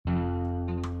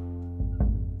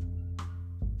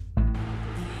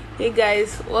Hey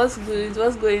guys, what's good?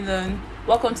 What's going on?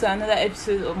 Welcome to another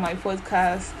episode of my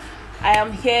podcast. I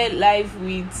am here live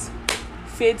with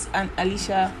Faith and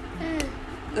Alicia.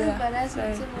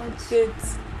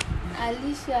 Faith.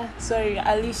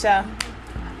 Alicia.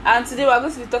 And today we're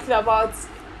going to be talking about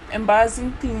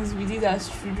embarrassing things we did as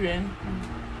children.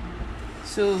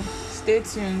 So stay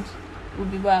tuned. We'll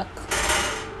be back.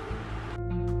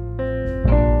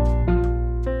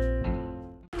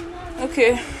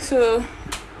 Okay, so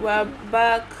we're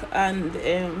back and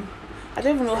I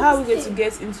don't even know how we're going to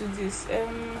get into this.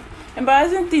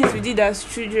 Embarrassing things we did as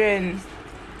children.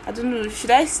 I don't know,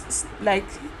 should I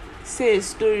say a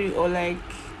story or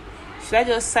should I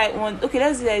just cite one? Okay,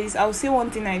 let's do like this. I'll say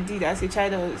one thing I did as a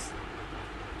child that was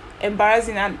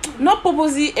embarrassing, and not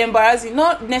purposely embarrassing,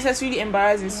 not necessarily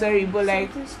embarrassing, but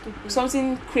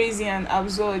something crazy and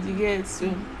absurd, you get.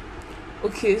 So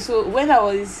okay, so when I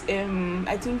was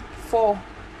I think 4,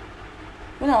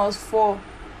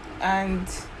 and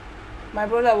my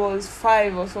brother was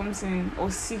 5 or something, or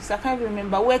 6, I can't even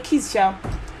remember. We're kids, yeah.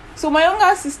 So my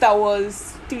younger sister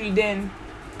was 3 then.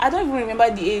 I don't even remember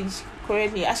the age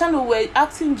correctly. I don't know, we're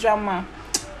acting drama.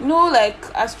 You know,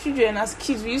 as children, as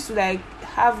kids, we used to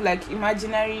have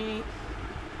imaginary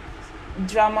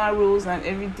drama roles and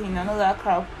everything and all that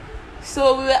crap.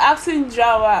 So we were acting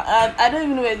drama, and I don't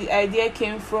even know where the idea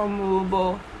came from,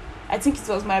 but I think it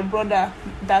was my brother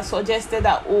that suggested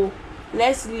that,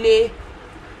 let's lay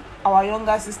our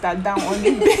younger sister down on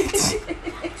the bed.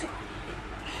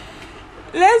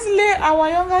 Let's lay our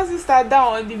younger sister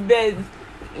down on the bed.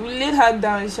 We laid her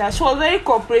down. She was very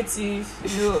cooperative.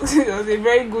 She was a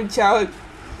very good child.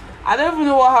 I don't even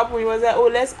know what happened. It was like,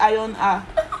 let's iron her.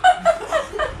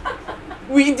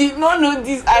 We did not know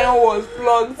this iron was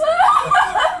plugged.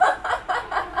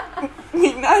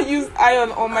 We now used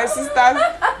iron on my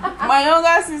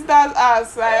younger sister's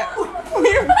ass.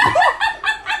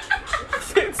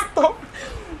 Stop.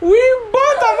 We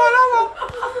bought another one.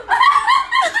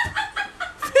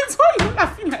 Why are you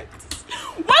laughing like this?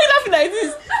 Why are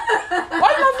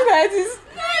you laughing like this?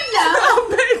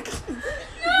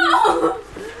 No.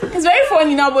 It's very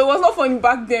funny now, but it was not funny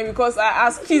back then because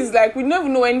as kids, we don't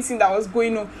even know anything that was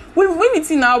going on. When the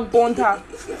thing now burnt her,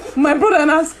 my brother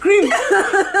now screamed.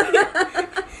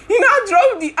 He now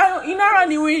dropped the iron. He now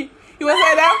ran away. He was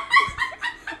like that.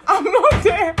 I'm not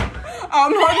there.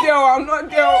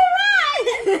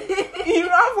 He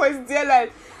ran for his dear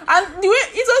life. And the way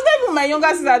it was not even my younger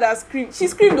sister that screamed. She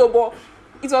screamed, but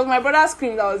it was my brother's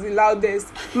scream that was the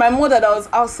loudest. My mother that was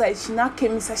outside, she now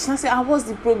came inside. She now said, what's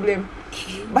the problem?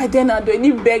 By then, I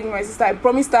already begged my sister. I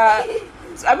promised to buy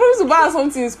her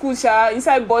something in school,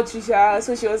 inside bottle.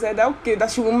 So she was like, okay,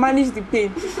 that she will manage the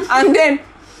pain. And then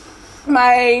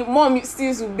my mom still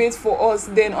used to bathe for us,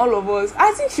 then all of us.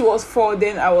 I think she was 4,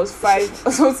 then I was 5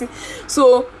 or something.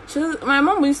 So my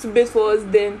mom used to bathe for us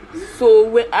then.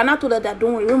 So and I told her that,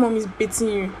 don't worry, when mom is bathing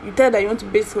you, you tell her that you want to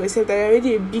bathe for yourself, that you're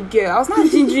already a big girl. I was not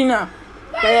ginger now.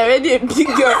 That you're already a big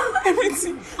girl.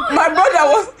 Everything. My brother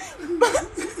was.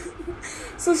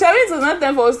 So Shari, it was not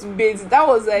time for us to bathe. That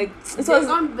was it was.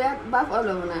 Don't bath all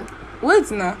over now. Wait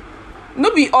now.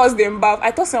 No be us them bath.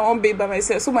 I thought I won't bathe by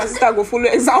myself, so my sister go follow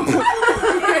example.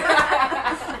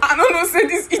 I don't know, say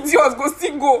this idiot go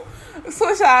still go.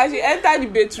 So she entered the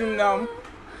bedroom now.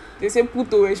 They say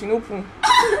put away, she no poo.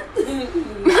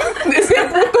 They say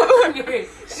put away,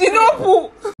 she no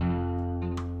poo.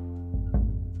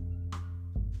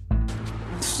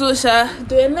 So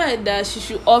they were not that she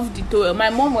should off the towel. My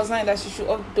mom was not that she should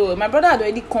off the towel. My brother had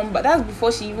already come back. That's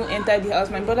before she even entered the house.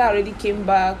 My brother already came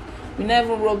back. We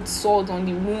never rubbed salt on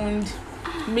the wound.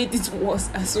 Made it worse,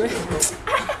 I swear.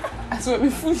 I swear,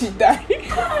 before she died.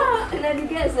 And then the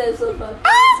girl said so far.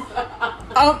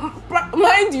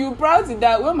 Mind you, proud to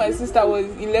that, when my sister was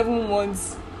 11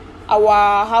 months,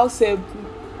 our house help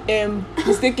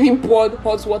mistakenly poured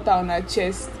hot water on her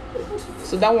chest.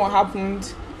 So that one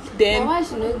happened. Then,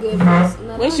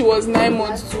 when she was 9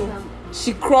 months too,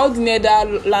 she crawled near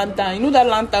that lantern. You know that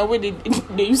lantern where they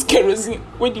use kerosene,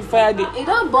 where the fire they. It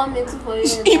don't burn me too for you.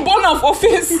 It burn her for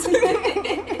face.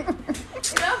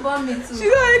 It don't burn me too. She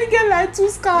already get 2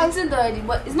 scars. It's already,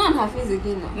 but it's not on her face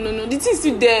again now. No, the thing is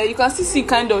still there. You can still see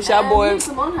kind of boy.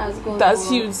 Someone has gone. That's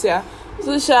huge, yeah.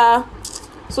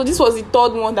 So this was the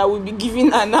 3rd one that we'll be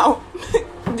giving her now.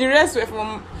 The rest were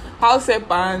from house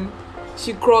help and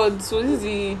she crawled. So this is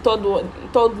the third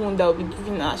one that we'll be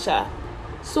giving her.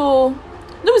 So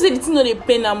don't say the thing no dey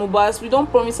pain her, but we don't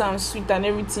promise her sweet and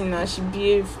everything, and she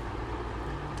behave.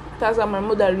 That's how my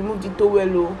mother removed the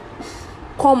towel.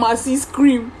 Come and see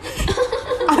scream.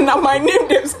 And now my name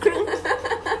them scream.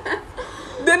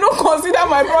 They don't consider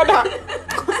my brother.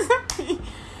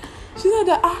 said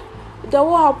that that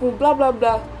what happened, blah blah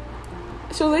blah.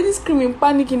 She was already screaming,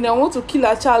 panicking. I want to kill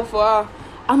her child for her.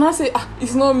 And I say,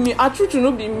 it's not me. I truth will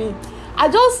not be me. I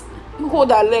just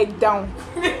hold her leg down.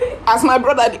 As my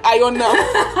brother the iron now.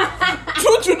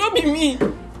 Truth will not be me.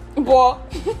 But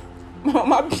my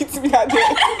mama beat me that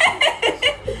day.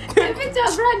 I beat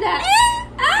your brother.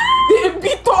 They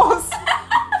beat us.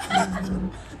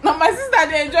 Now my sister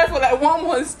they enjoy for like 1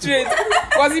 month straight.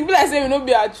 Because it be like say we not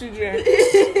be our children.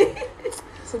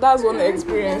 So that's one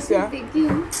experience, yeah.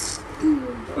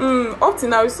 Up to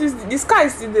now, the sky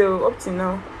is still there. Up to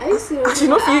now, Are you serious? and she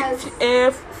no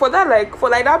feel for that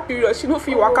that period. She no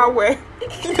feel waka well.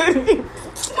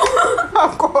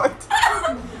 Oh God!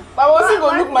 But I wasn't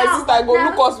gonna look my sister. Go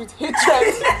look us with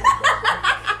hatred.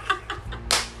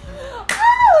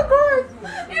 Oh God!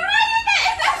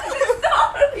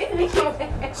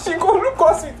 She go look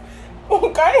us with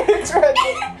hatred.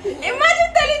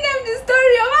 Imagine telling them the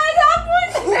story of how it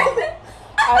happened.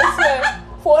 I swear.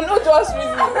 For no just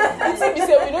reason. The thing be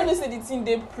say we don't know say the thing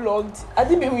they plugged. I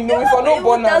think we know for no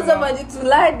born tell somebody to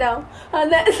lie down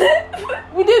and then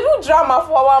we did do drama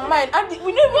for our mind and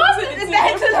we never say the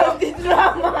title of the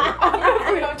drama.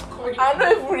 I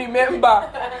don't even remember.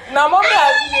 Now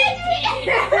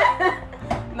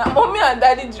mommy and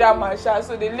daddy drama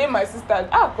so they lay my sister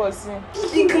cousin.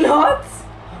 The cloth?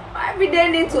 Why be they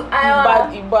need to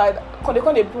iron? It bad.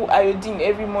 They put iodine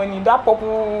every morning. That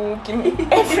purple kill me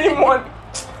every morning.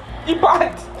 It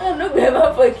bad. I no be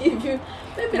ever forgive you.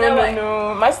 Maybe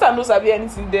No. My sister knows about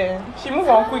anything there. She move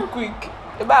on quick.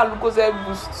 About glucose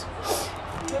boost.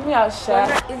 Let me ask her.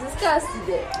 Is the scar still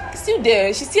there? Still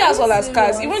there. She still has all her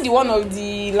scars. Even the one of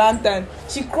the lantern.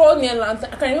 She crawled near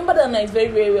lantern. I can remember that night very,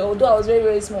 very well. Although I was very,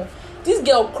 very small. This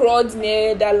girl crawled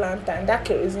near that lantern, that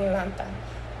kerosene lantern.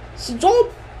 She just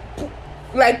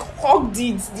hugged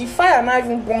it. The fire not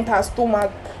even burnt her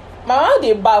stomach. My mama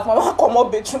they bath. My mama come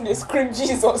up bedroom. They scream,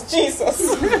 Jesus.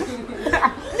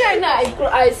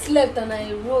 I slept and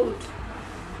I rolled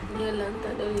near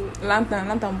lantern.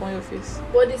 Lantern burn your face.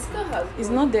 But the scar has It's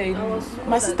grown. not there anymore.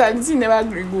 My sister, this thing never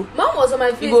go. Mom was on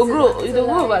my face. It go grow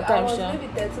over time, I was sha. maybe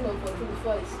 13 or 14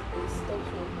 before it stopped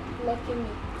me. Lucky me.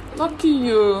 Lucky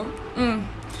you.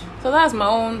 So that's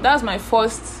my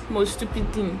first most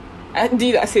stupid thing I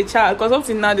did as a child. Because up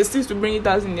till now they still used to bring it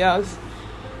out in the house.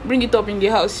 Bring it up in the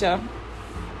house, sha.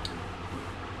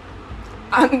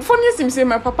 And funniest thing say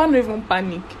my papa no even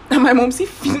panic. And my mom see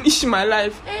finish my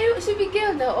life. Hey, she be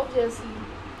girl now, obviously.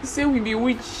 He say we be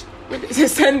witch. They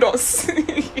send us.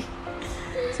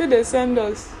 Say they send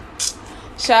us.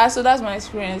 Sha, so that's my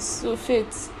experience. So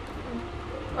fate.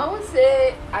 I would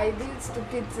say I did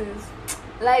stupid things.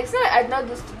 Like, say I did not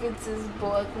do stupid things,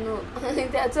 but no. They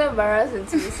are too embarrassing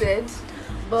to be said.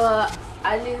 But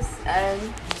at least,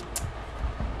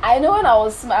 I know when I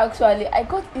was small, actually, I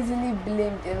got easily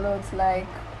blamed a lot. Like,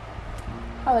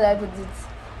 how would I put it?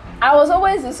 I was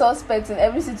always the suspect in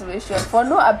every situation for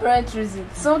no apparent reason.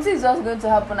 Something is just going to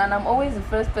happen, and I'm always the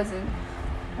first person.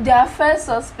 They are first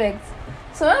suspect.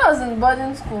 So when I was in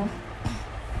boarding school,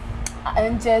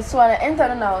 and just when I entered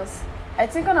when I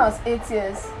was 8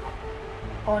 years.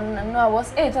 I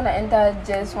was 8 when I entered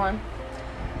JS1.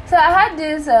 So I had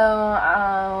this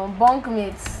bunk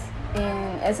mates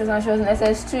in SS1. She was in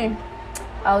SS3.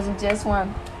 I was in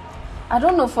JS1. I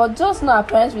don't know, for just no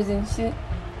apparent reason.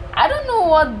 I don't know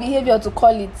what behavior to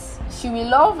call it. She will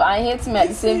love and hate me at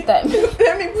the same time.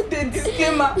 Let me put a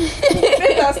disclaimer.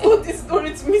 Faith has told this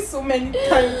story to me so many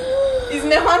times. It's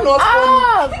never not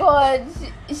funny. God.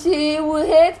 She will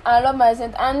hate and love my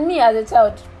scent. And me as a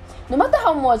child, no matter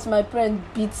how much my parents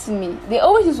beats me, they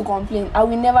always used to complain. I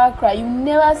will never cry. You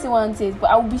never see one tear, but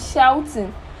I will be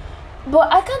shouting.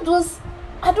 But I can't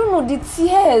I don't know, the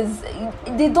tears,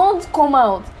 they don't come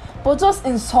out, but just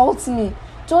insult me.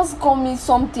 Just call me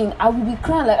something. I will be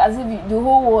crying like as if the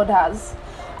whole world has.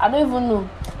 I don't even know.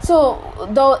 So,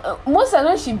 most of the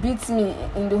time she beats me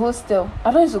in the hostel,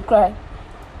 I don't used to cry.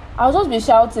 I'll just be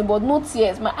shouting, but no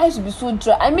tears. My eyes will be so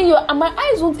dry. I mean, my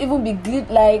eyes won't even be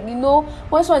like,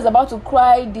 when someone is about to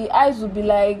cry, the eyes will be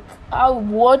like,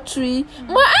 watery.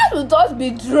 My eyes will just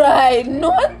be dry,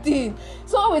 nothing.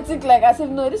 So I would think like, as if,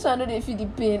 no, this one I know they feel the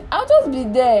pain. I'll just be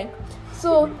there.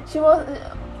 So she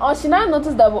now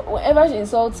noticed that whenever she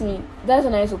insults me, that's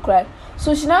when I used to cry.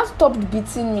 So she now stopped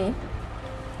beating me.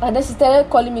 And then she started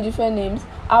calling me different names.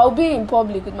 I'll be in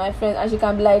public with my friends and she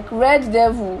can be like, Red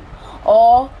Devil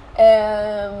or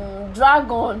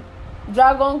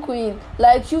dragon queen.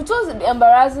 Like, she was just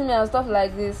embarrassing me and stuff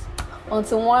like this,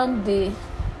 until one day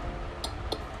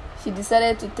she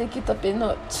decided to take it up a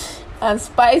notch and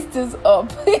spice things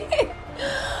up.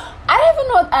 I Even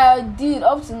what I did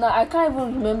up to now, I can't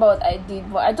even remember what I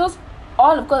did. But because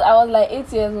I was like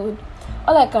 8 years old,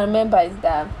 all I can remember is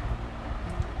that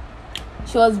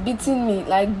she was beating me.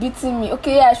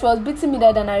 Okay, yeah, she was beating me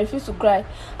that, and I refused to cry.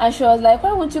 And she was like,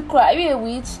 "Why won't you cry? Are you a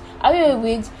witch? Are you a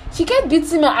witch?" She kept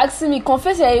beating me, asking me,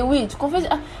 "Confess you're a witch. Confess."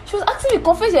 She was asking me,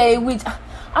 "Confess you're a witch."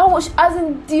 I was, as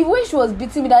in the way she was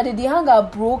beating me that day, the hanger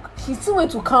broke. She still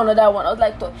went to count another one. I was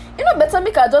like, better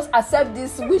make her just accept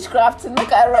this witchcraft and make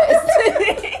her rest.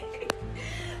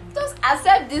 Just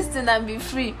accept this thing and be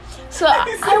free. So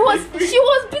she was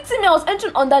beating me. I was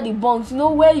entering under the bunks,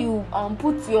 where you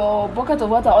put your bucket of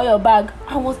water or your bag.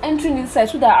 I was entering inside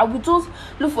so that I would just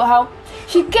look for how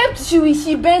she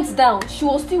bent down. She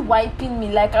was still wiping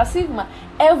me, like as if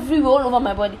everywhere all over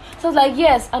my body. So I was like,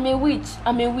 yes, I'm a witch.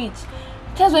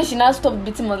 That's when she now stopped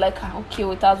beating me. I was like, okay,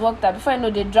 it has worked out. Before I know,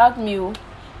 they dragged me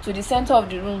to the center of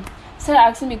the room. Started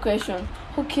asking me questions.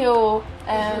 Okay,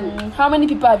 how many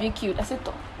people have you killed? I said,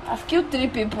 I've killed 3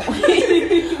 people.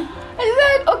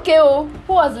 I said, okay,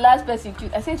 who was the last person you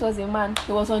killed? I said it was a man.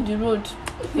 He was on the road.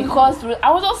 Because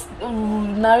I was just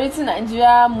narrating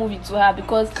Nigeria movie to her,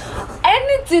 because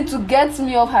anything to get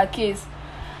me off her case.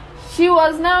 She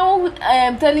was now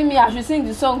telling me I should sing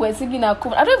the song we're singing at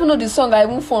Cuba. I don't even know the song I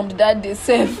even formed that day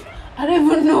self. I don't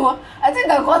even know. I think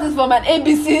I got it from an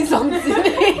ABC something.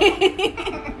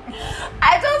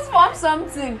 I just formed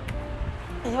something.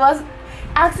 She was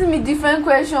asking me different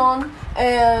questions.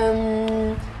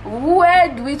 Where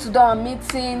do we to do our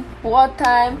meeting? What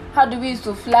time? How do we used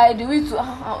to fly? Do we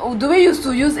used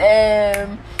to use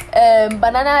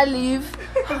banana leaf?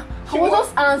 I was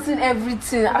just answering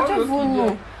everything. I don't even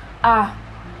know.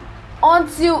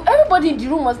 Until everybody in the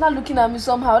room was not looking at me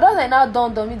somehow. That's like now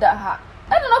dawned on me that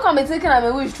I do not come and thinking I'm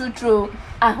a witch true.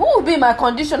 And who will be in my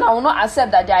condition? I will not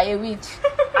accept that they are a witch.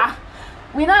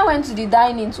 We now went to the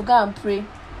dining to go and pray,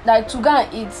 like to go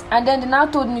and eat, and then they now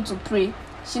told me to pray.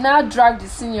 She now dragged the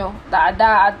senior that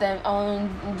at them on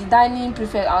the dining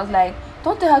prefect. I was like,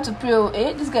 don't tell her to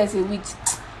pray. This guy is a witch.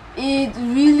 It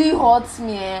really hurts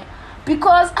me,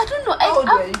 because I don't know.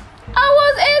 I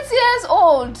was 8 years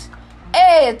old.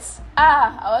 8.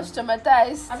 I was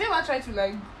traumatized. Have you ever tried to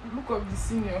look up the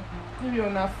senior, maybe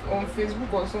on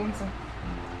Facebook or something?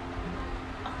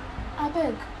 I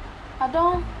beg. I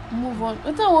don't move on.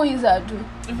 What I use I do?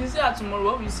 If you see her tomorrow,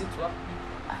 what will you say to her?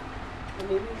 I'm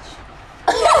a witch.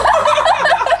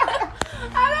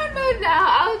 I don't know now.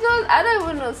 I don't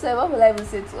even know. Sir, what will I even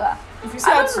say to her? If you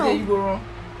see her today, you go wrong.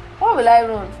 What will I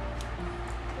run?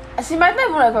 She might not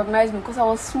even recognize me because I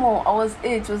was small. I was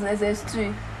 8. It was an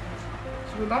SS3.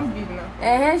 She would not be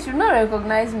now. She would not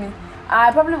recognize me.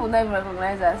 I probably would not even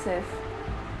recognize herself.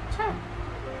 Sure.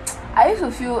 I used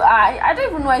to feel I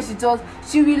don't even know why she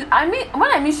will. I mean, when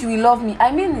I mean she will love me,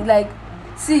 I mean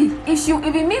see, if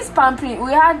it means pampering,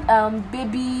 we had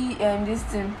baby this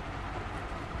thing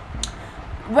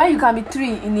where you can be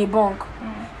 3 in a bunk.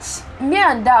 Me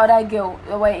and that other girl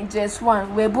were in just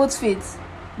one. We're both fates,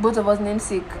 both of us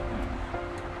namesake.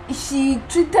 She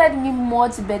treated me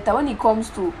much better when it comes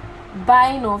to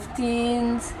buying of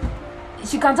things.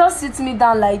 She can just sit me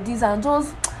down like this and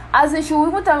just, as in, she will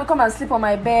even tell me come and sleep on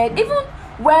my bed. Even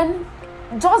when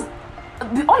just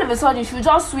all of a sudden she will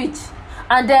just switch,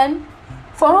 and then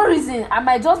for no reason I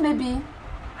might just maybe,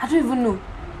 I don't even know,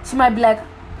 she might be like,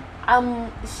 I'm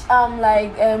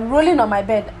rolling on my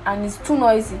bed and it's too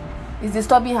noisy, it's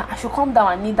disturbing her. I should come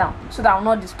down and kneel down so that I will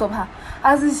not disturb her.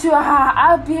 As in,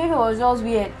 her behavior was just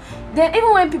weird. Then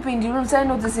even when people in the room started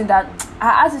noticing that her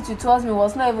attitude towards me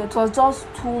was not even, it was just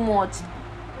too much.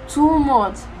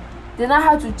 Then I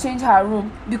had to change her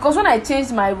room, because when I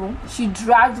changed my room, she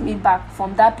dragged me back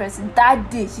from that person. That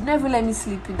day, she never let me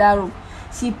sleep in that room.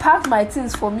 She packed my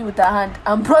things for me with her hand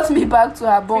and brought me back to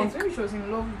her bunk. Maybe she was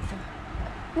in love with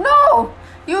you. No!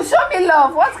 You show me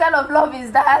love. What kind of love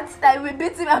is that? That you will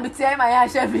beat him and be tearing my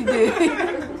ass every day.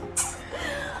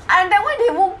 And then when they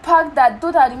even packed that,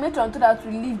 the matron told her to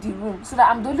leave the room so that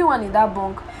I'm the only one in that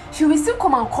bunk. She will still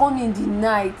come and call me in the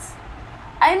night.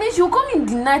 I mean, she will come in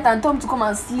the night and tell me to come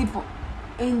and sleep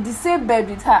in the same bed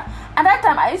with her. At that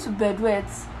time, I used to bedwet.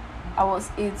 I was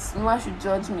 8. No one should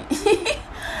judge me.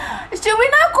 She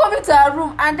will not come into her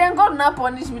room, and then God will not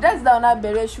punish me. That's the one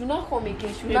bedwet. She will not come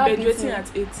again. She will not beat me. Bedwetting at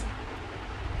 8.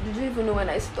 Did you even know when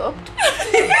I stopped?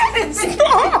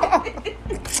 Stop.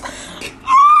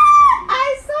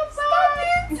 I stopped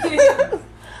it.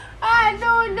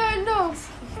 No.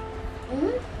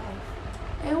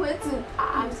 Hey, wait.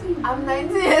 I'm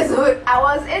 19 years old. I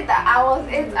was 8.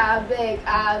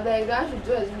 I beg. God should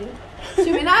judge me.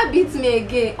 She will not beat me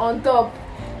again on top.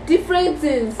 Different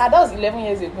things. That was 11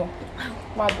 years ago.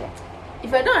 Mad.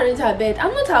 If I don't arrange her bed,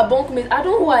 I'm not her bunkmate. I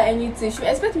don't owe her anything. She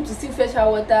expect me to still fetch her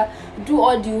water, do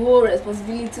all the whole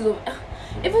responsibilities of.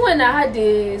 Even when I had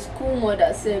the school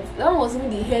mother self, that one was even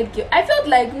the head girl. I felt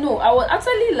like no, I was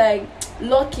actually like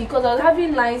lucky because I was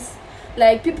having nice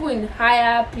like people in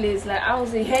higher place. Like I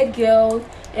was a head girl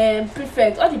and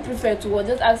prefect. All the prefects were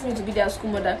just asking me to be their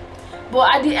school mother.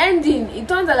 But at the ending, it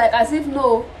turns out like as if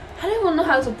no, I don't even know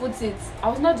how to put it. I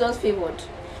was not just favored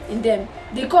in them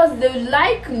because they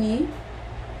like me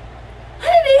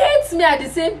and they hate me at the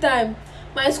same time.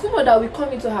 My school mother will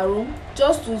come into her room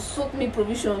just to soak me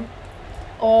provision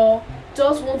or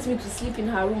just wants me to sleep in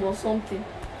her room or something.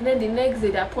 And then the next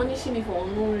day they are punishing me for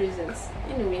unknown reasons.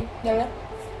 Anyway, Yeah.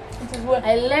 It is well.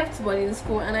 I left boarding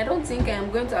school and I don't think I am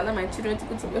going to allow my children to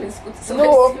go to boarding school.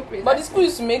 No, but the school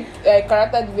used to make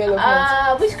character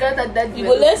development. Which character did that You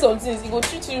go learn some things. It go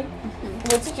treat you. It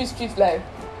go teach you street life.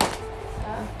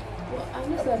 Well,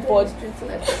 I'm not like But- street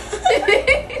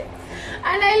life.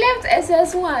 And I left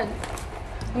SS1.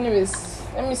 Anyways,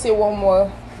 let me say one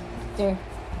more thing.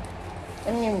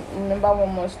 Let me remember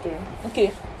one more story.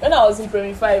 Okay, when I was in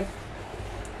primary 5,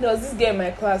 there was this girl in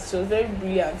my class. She was very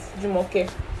brilliant. Jumoke.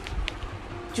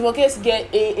 Jumoke used to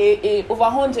get A. Over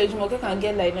 100, Jumoke can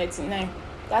get like 99.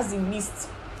 That's the least.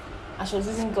 And she was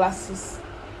using glasses.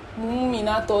 Mummy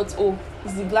now thought, oh,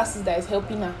 it's the glasses that is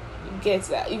helping her. You get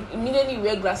that. Immediately you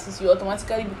wear glasses, you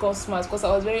automatically become smart because I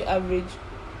was very average.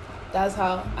 That's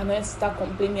how. And I start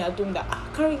complaining at home that I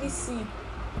can't really see.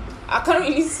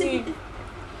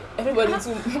 Everybody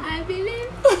too. I believe.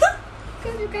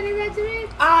 Because you can exaggerate.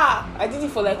 I did it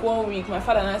for like 1 week. My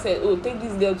father and I said, oh, take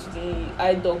this girl to the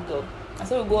eye doctor. I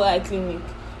said, we go eye clinic.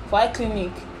 For eye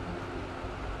clinic,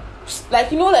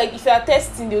 like, you know, like if you are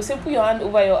testing, they'll say put your hand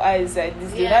over your eyes like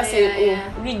this. They'll not say,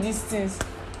 read these things.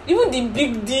 Even the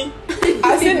big D,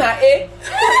 I say na A.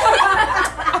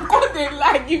 I can't they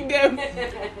like give them.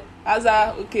 As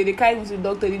okay, they carry me to the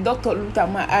doctor. The doctor looked at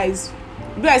my eyes.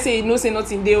 Do I say no, say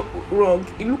nothing they wrong?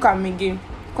 He look at me again.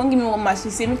 Come give me one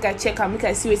machine. Say make I check and make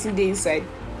I see what's in the inside.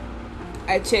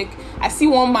 I check. I see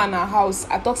one man in a house.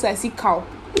 I talk, so I see cow.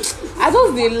 I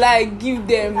just they like give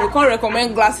them. They can't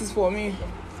recommend glasses for me.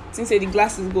 Since say the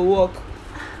glasses go work.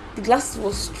 The glasses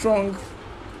was strong.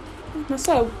 That's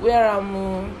why where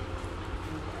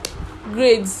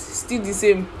grades still the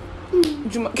same.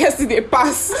 Jumoke still they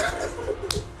pass.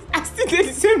 I still did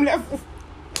the same level.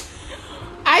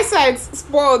 Eyesight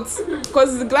sports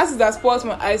because the glasses that sports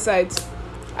my eyesight.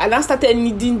 And I started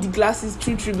needing the glasses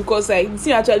true because like the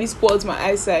thing actually spoils my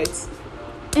eyesight.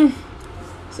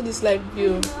 So this like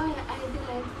view.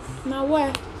 Now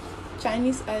why?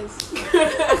 Chinese eyes.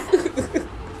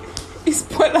 It's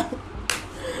spoiler.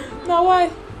 Now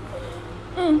why?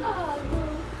 Oh no.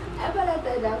 I better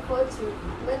tell that fortune.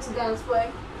 Went to go and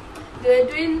spoil. They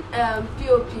were doing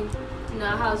POP in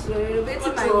our house. We were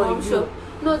renovating my mom's shop.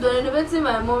 No, they were renovating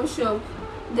my mom's shop.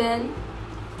 Then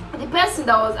the person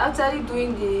that was actually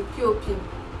doing the POP,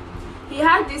 he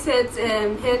had this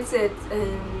headset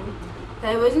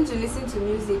that he was using to listen to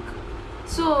music.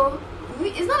 So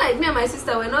it's not like me and my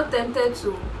sister were not tempted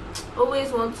to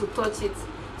always want to touch it.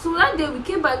 So that day we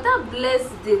came back, that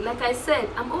blessed day, like I said,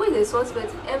 I'm always a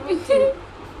suspect in everything.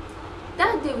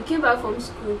 That day we came back from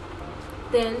school.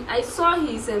 Then I saw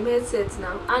his headset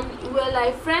now, and we were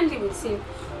like friendly with him.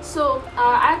 So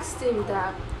I asked him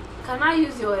that, can I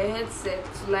use your headset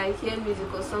to like hear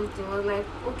music or something? I was like,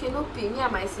 okay, no pain. Me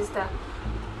and my sister,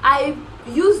 I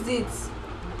used it.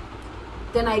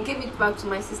 Then I gave it back to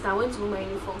my sister. I went to my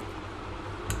uniform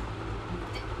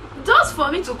just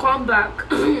for me to come back.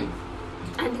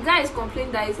 And the guy is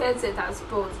complaining that his headset has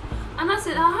spoiled. And I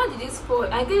said, how did it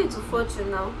spoil? I gave it to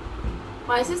Fortune now.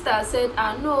 My sister said,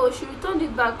 no, she returned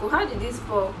it back. Oh, how did it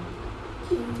spoil?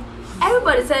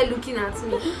 Everybody started looking at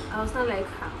me. I was not like,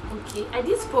 okay, I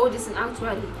did spoil this thing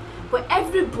actually. But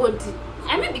everybody,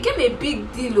 it became a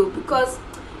big deal because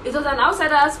it was an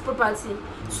outsider's property.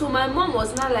 So my mom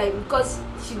was not like, because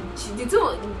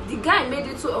the guy made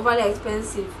it so overly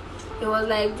expensive. It was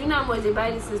like, do you know how much they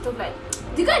buy this and stuff like.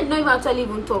 The guy did not even actually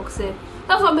even talk, sir.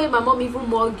 That's what made my mom even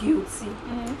more guilty.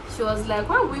 She was like,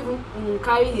 why would we even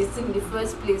carry his thing in the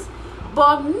first place?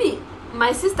 But me,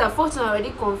 my sister,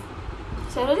 fortunately,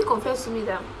 she already confessed to me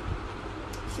that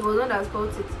she was not that spoiled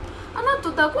it. And I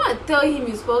thought, go and tell him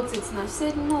you spoiled it. Now she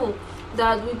said, no,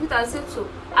 that we beat. I said so.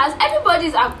 As everybody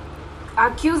is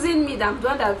accusing me that I'm the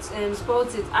one that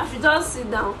spoiled it, I should just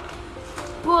sit down.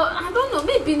 But I don't know,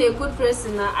 maybe being a good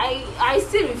person, I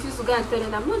still refuse to go and tell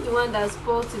them I'm not the one that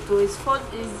spoiled it, or it's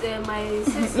my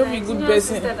sister, not be good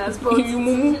person. Sister that spoiled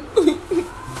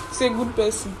it. Say good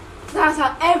person. That's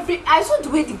how I saw the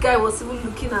way the guy was even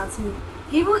looking at me.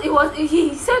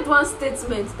 he said one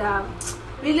statement that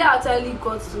really actually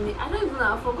got to me. I don't even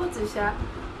know, I forgot to share.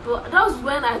 But that was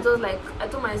when I told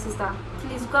my sister,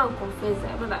 please go and confess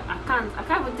that. I'm like, I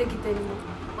can't even take it anymore.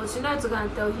 But she had to go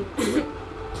and tell him.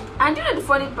 And you know the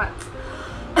funny part?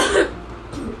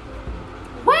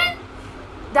 When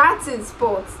that thing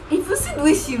sports, if you see the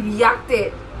way she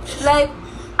reacted, like,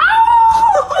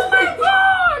 oh my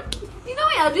god! You know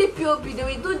when you're doing POP, they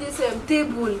will do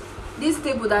this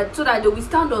table that so that they will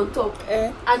stand on top,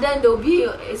 and then there will be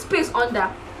a space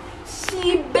under.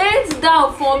 She bent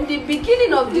down from the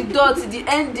beginning of the door to the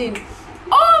ending.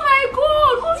 Oh my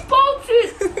god, who's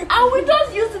poultry? And we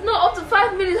just used it not up to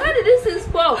 5 minutes. How did this thing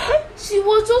spoil? She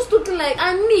was just looking like,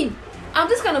 and me, I'm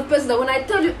this kind of person that when I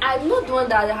tell you I'm not the one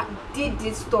that did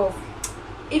this stuff,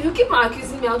 if you keep on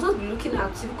accusing me, I'll just be looking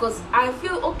at you, because I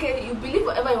feel, okay, you believe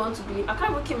whatever you want to believe. I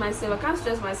can't even keep myself, I can't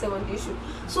stress myself on the issue.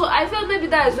 So I felt maybe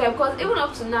that is right, because even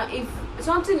up to now, if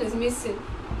something is missing,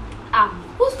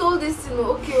 who stole this thing?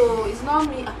 Okay, it's not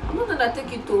me. I'm not gonna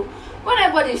take it to. When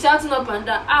everybody is shouting up and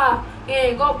down,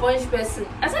 yeah, go punch person.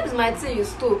 I said it's my thing you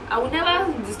stole. I will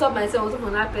never disturb myself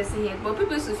on that person yet. But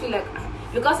people used to feel like,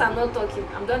 because I'm not talking,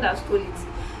 I'm the one that stole it.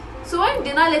 So when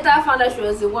Dina later found out she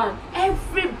was the one,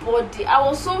 everybody, I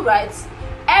was so right.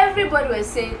 Everybody was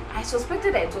saying, I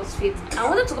suspected that it was fate. I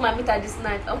wanted to come and meet her this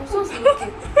night. I was just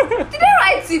looking. Did I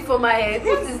write it for my head?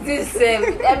 What is this?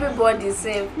 Everybody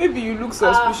saying. Maybe you look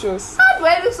suspicious. How do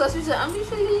I look suspicious? I'm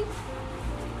usually.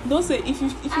 Don't say if you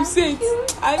say it.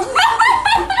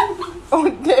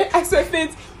 Okay, I said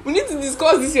Faith. We need to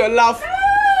discuss this. Your laugh.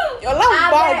 Your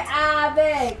laugh bad. I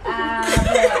beg.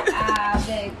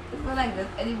 It's not like there's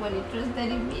anybody trusted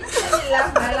in me. Let me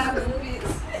laugh my laugh, please.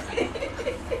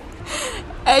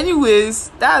 Anyways,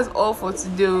 that's all for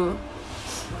today.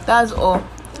 That's all.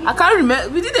 I can't remember.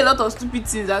 We did a lot of stupid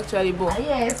things actually, but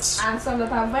yes, and some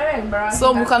that are very embarrassing.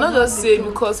 Some we cannot just say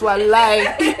because we're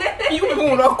live. You people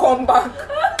will not come back.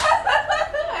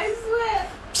 I swear.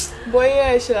 But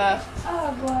yeah, Sha.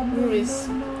 Oh God, no.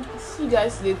 See you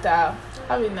guys later.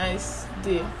 Have a nice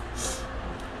day.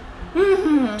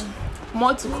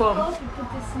 More to come. I hope you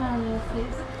put a smile on your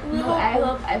face. No, I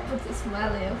hope I put a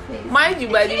smile on your face. Mind you,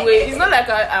 by the way, it's not like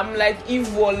I'm like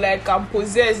evil, like I'm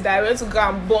possessed that I went to go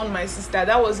and burn my sister.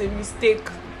 That was a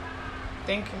mistake.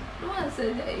 Thank you. No one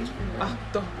said that you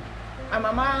should. And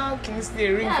Mama can still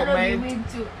a ring for my head.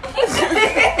 Too.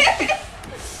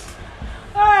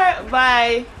 Alright,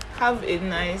 bye. Have a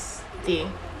nice day.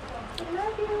 I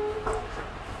love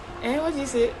you. What do you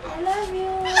say? I love you.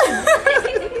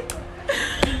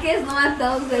 In case no one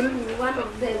tells them, one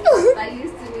of them, I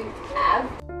used to be.